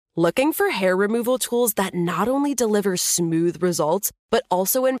Looking for hair removal tools that not only deliver smooth results, but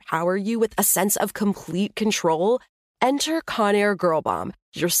also empower you with a sense of complete control? Enter Conair Girl Bomb,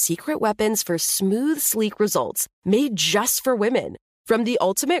 your secret weapons for smooth, sleek results, made just for women. From the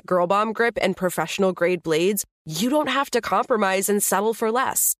ultimate Girl Bomb grip and professional-grade blades, you don't have to compromise and settle for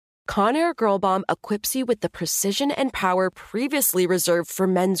less. Conair Girl Bomb equips you with the precision and power previously reserved for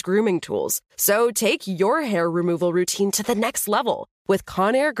men's grooming tools. So take your hair removal routine to the next level with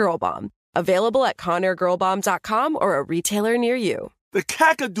Conair Girl Bomb. Available at ConairGirlBomb.com or a retailer near you. The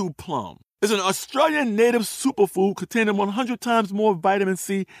Kakadu plum is an Australian native superfood containing 100 times more vitamin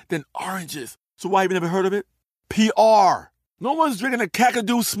C than oranges. So why have you never heard of it? PR. No one's drinking a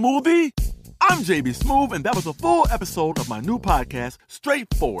Kakadu smoothie? I'm JB Smoove, and that was a full episode of my new podcast,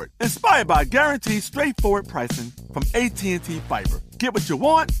 Straightforward, inspired by guaranteed straightforward pricing from AT&T Fiber. Get what you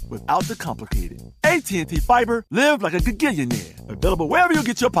want without the complicated. AT&T Fiber, live like a gigillionaire. Available wherever you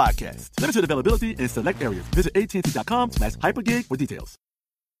get your podcasts. Limited availability in select areas. Visit AT&T.com/hypergig for details.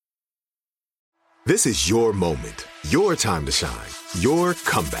 This is your moment, your time to shine, your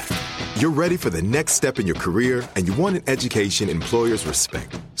comeback. You're ready for the next step in your career, and you want an education employers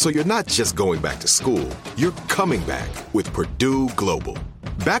respect. So you're not just going back to school, you're coming back with Purdue Global.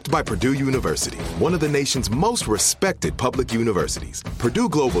 Backed by Purdue University, one of the nation's most respected public universities, Purdue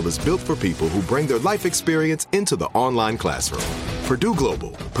Global is built for people who bring their life experience into the online classroom. Purdue Global,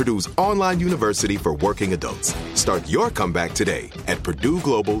 Purdue's online university for working adults. Start your comeback today at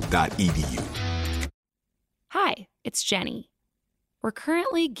purdueglobal.edu. Hi, it's Jenny. We're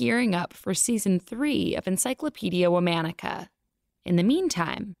currently gearing up for Season 3 of Encyclopedia Womannica. In the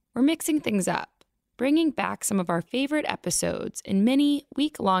meantime, we're mixing things up, bringing back some of our favorite episodes in mini,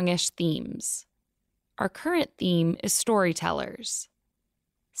 week-longish themes. Our current theme is storytellers.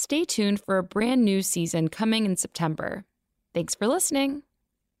 Stay tuned for a brand new season coming in September. Thanks for listening.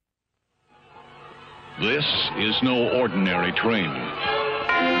 This is no ordinary train.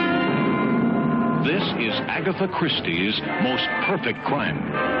 This is Agatha Christie's most perfect crime.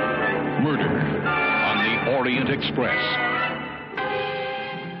 Murder on the Orient Express.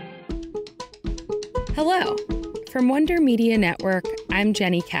 Hello. From Wonder Media Network, I'm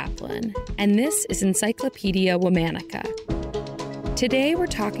Jenny Kaplan, and this is Encyclopedia Womannica. Today we're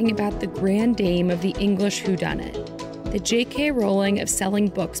talking about the grand dame of the English whodunit, the J.K. Rowling of selling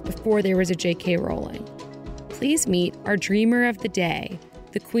books before there was a J.K. Rowling. Please meet our dreamer of the day,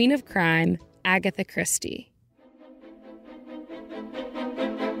 the queen of crime, Agatha Christie.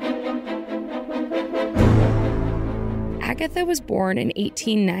 Agatha was born in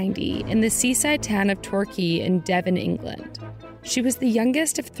 1890 in the seaside town of Torquay in Devon, England. She was the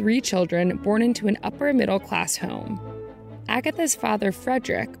youngest of 3 children born into an upper-middle-class home. Agatha's father,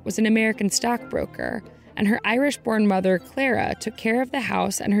 Frederick, was an American stockbroker, and her Irish-born mother, Clara, took care of the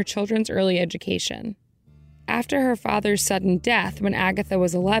house and her children's early education. After her father's sudden death when Agatha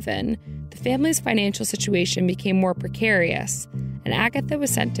was 11, the family's financial situation became more precarious, and Agatha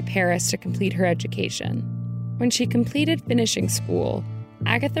was sent to Paris to complete her education. When she completed finishing school,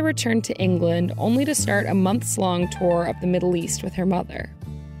 Agatha returned to England only to start a months-long tour of the Middle East with her mother.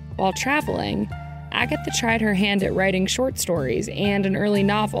 While traveling, Agatha tried her hand at writing short stories and an early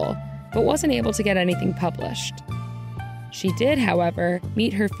novel, but wasn't able to get anything published. She did, however,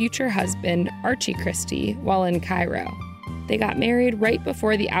 meet her future husband, Archie Christie, while in Cairo. They got married right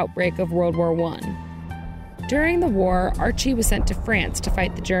before the outbreak of World War I. During the war, Archie was sent to France to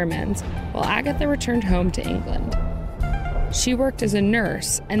fight the Germans, while Agatha returned home to England. She worked as a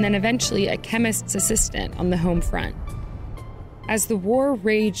nurse and then eventually a chemist's assistant on the home front. As the war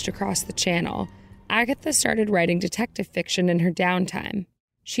raged across the Channel, Agatha started writing detective fiction in her downtime.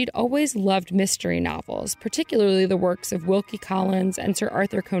 She'd always loved mystery novels, particularly the works of Wilkie Collins and Sir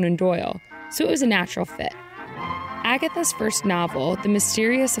Arthur Conan Doyle, so it was a natural fit. Agatha's first novel, The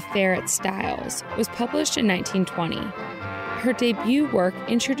Mysterious Affair at Styles, was published in 1920. Her debut work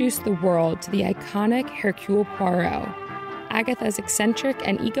introduced the world to the iconic Hercule Poirot, Agatha's eccentric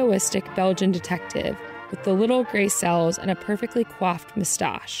and egoistic Belgian detective with the little gray cells and a perfectly coiffed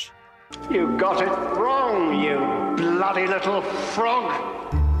moustache. You got it wrong, you bloody little frog.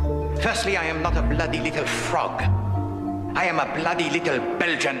 Firstly, I am not a bloody little frog. I am a bloody little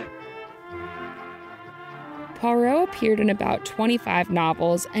Belgian. Poirot appeared in about 25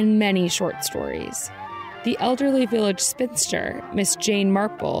 novels and many short stories. The elderly village spinster, Miss Jane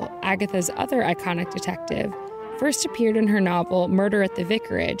Marple, Agatha's other iconic detective, first appeared in her novel Murder at the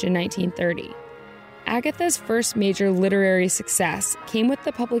Vicarage in 1930. Agatha's first major literary success came with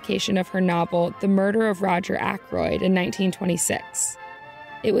the publication of her novel The Murder of Roger Ackroyd in 1926.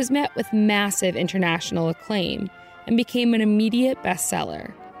 It was met with massive international acclaim and became an immediate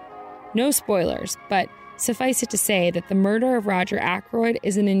bestseller. No spoilers, but suffice it to say that the murder of Roger Ackroyd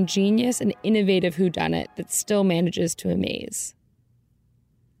is an ingenious and innovative whodunit that still manages to amaze.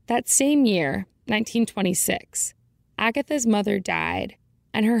 That same year, 1926, Agatha's mother died,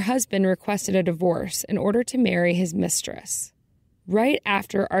 and her husband requested a divorce in order to marry his mistress. Right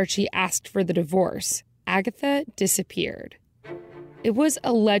after Archie asked for the divorce, Agatha disappeared. It was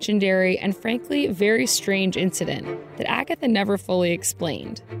a legendary and frankly very strange incident that Agatha never fully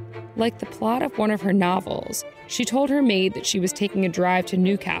explained. Like the plot of one of her novels, she told her maid that she was taking a drive to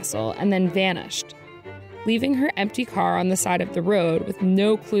Newcastle and then vanished, leaving her empty car on the side of the road with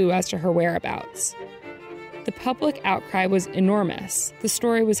no clue as to her whereabouts. The public outcry was enormous. The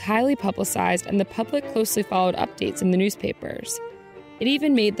story was highly publicized, and the public closely followed updates in the newspapers. It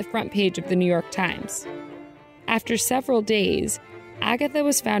even made the front page of the New York Times. After several days, Agatha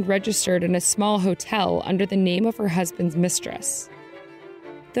was found registered in a small hotel under the name of her husband's mistress.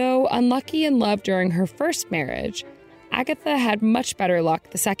 Though unlucky in love during her first marriage, Agatha had much better luck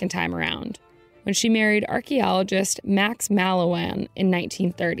the second time around, when she married archaeologist Max Mallowan in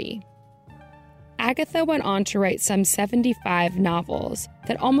 1930. Agatha went on to write some 75 novels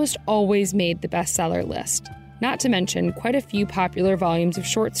that almost always made the bestseller list, not to mention quite a few popular volumes of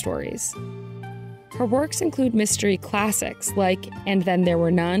short stories. Her works include mystery classics like And Then There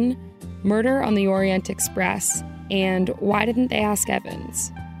Were None, Murder on the Orient Express, and Why Didn't They Ask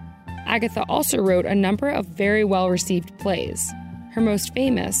Evans? Agatha also wrote a number of very well-received plays. Her most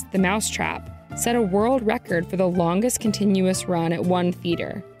famous, The Mousetrap, set a world record for the longest continuous run at one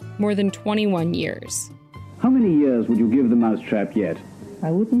theater, more than 21 years. How many years would you give The Mousetrap yet?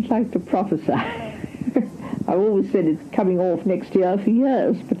 I wouldn't like to prophesy. I've always said it's coming off next year for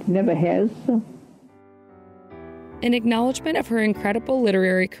years, but it never has. So. In acknowledgement of her incredible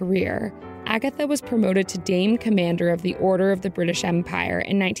literary career, Agatha was promoted to Dame Commander of the Order of the British Empire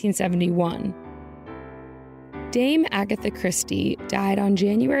in 1971. Dame Agatha Christie died on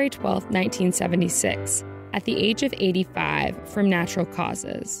January 12, 1976, at the age of 85 from natural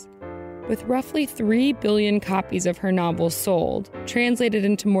causes. With roughly 3 billion copies of her novels sold, translated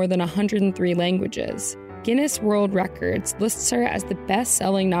into more than 103 languages, Guinness World Records lists her as the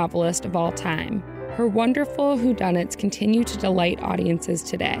best-selling novelist of all time. Her wonderful whodunits continue to delight audiences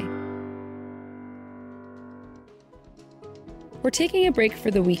today. We're taking a break for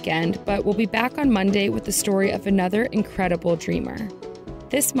the weekend, but we'll be back on Monday with the story of another incredible dreamer.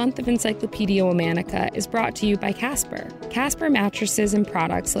 This month of Encyclopedia Womanica is brought to you by Casper. Casper mattresses and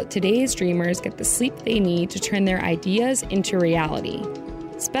products let today's dreamers get the sleep they need to turn their ideas into reality.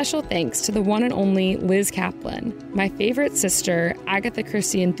 Special thanks to the one and only Liz Kaplan, my favorite sister, Agatha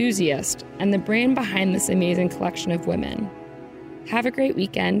Christie enthusiast, and the brain behind this amazing collection of women. Have a great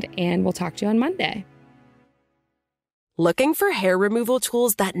weekend, and we'll talk to you on Monday. Looking for hair removal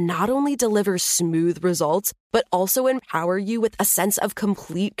tools that not only deliver smooth results, but also empower you with a sense of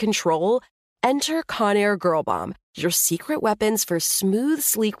complete control? Enter Conair Girl Bomb, your secret weapons for smooth,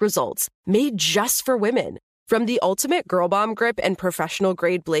 sleek results, made just for women. From the ultimate Girl Bomb grip and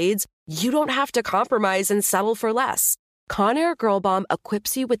professional-grade blades, you don't have to compromise and settle for less. Conair Girl Bomb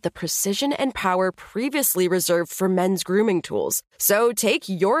equips you with the precision and power previously reserved for men's grooming tools. So take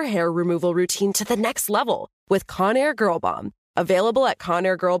your hair removal routine to the next level with Conair Girl Bomb. Available at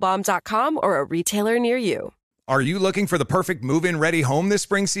ConairGirlBomb.com or a retailer near you. Are you looking for the perfect move-in ready home this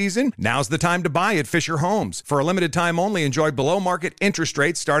spring season? Now's the time to buy at Fisher Homes. For a limited time only, enjoy below-market interest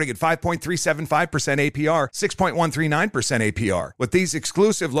rates starting at 5.375% APR, 6.139% APR. With these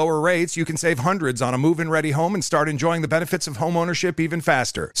exclusive lower rates, you can save hundreds on a move-in ready home and start enjoying the benefits of homeownership even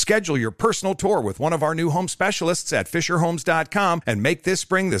faster. Schedule your personal tour with one of our new home specialists at FisherHomes.com and make this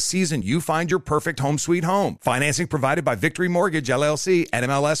spring the season you find your perfect home sweet home. Financing provided by Victory Mortgage, LLC,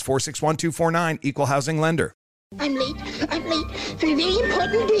 NMLS 461249, Equal Housing Lender. I'm late for a very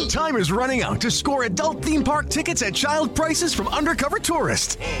important date. Time is running out to score adult theme park tickets at child prices from Undercover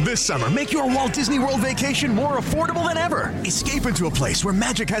Tourist. This summer, make your Walt Disney World vacation more affordable than ever. Escape into a place where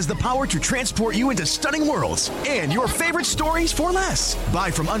magic has the power to transport you into stunning worlds and your favorite stories for less.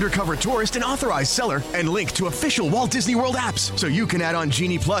 Buy from Undercover Tourist, an authorized seller, and link to official Walt Disney World apps so you can add on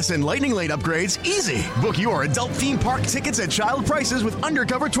Genie Plus and Lightning Lane upgrades easy. Book your adult theme park tickets at child prices with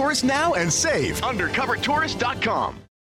Undercover Tourist now and save. UndercoverTourist.com.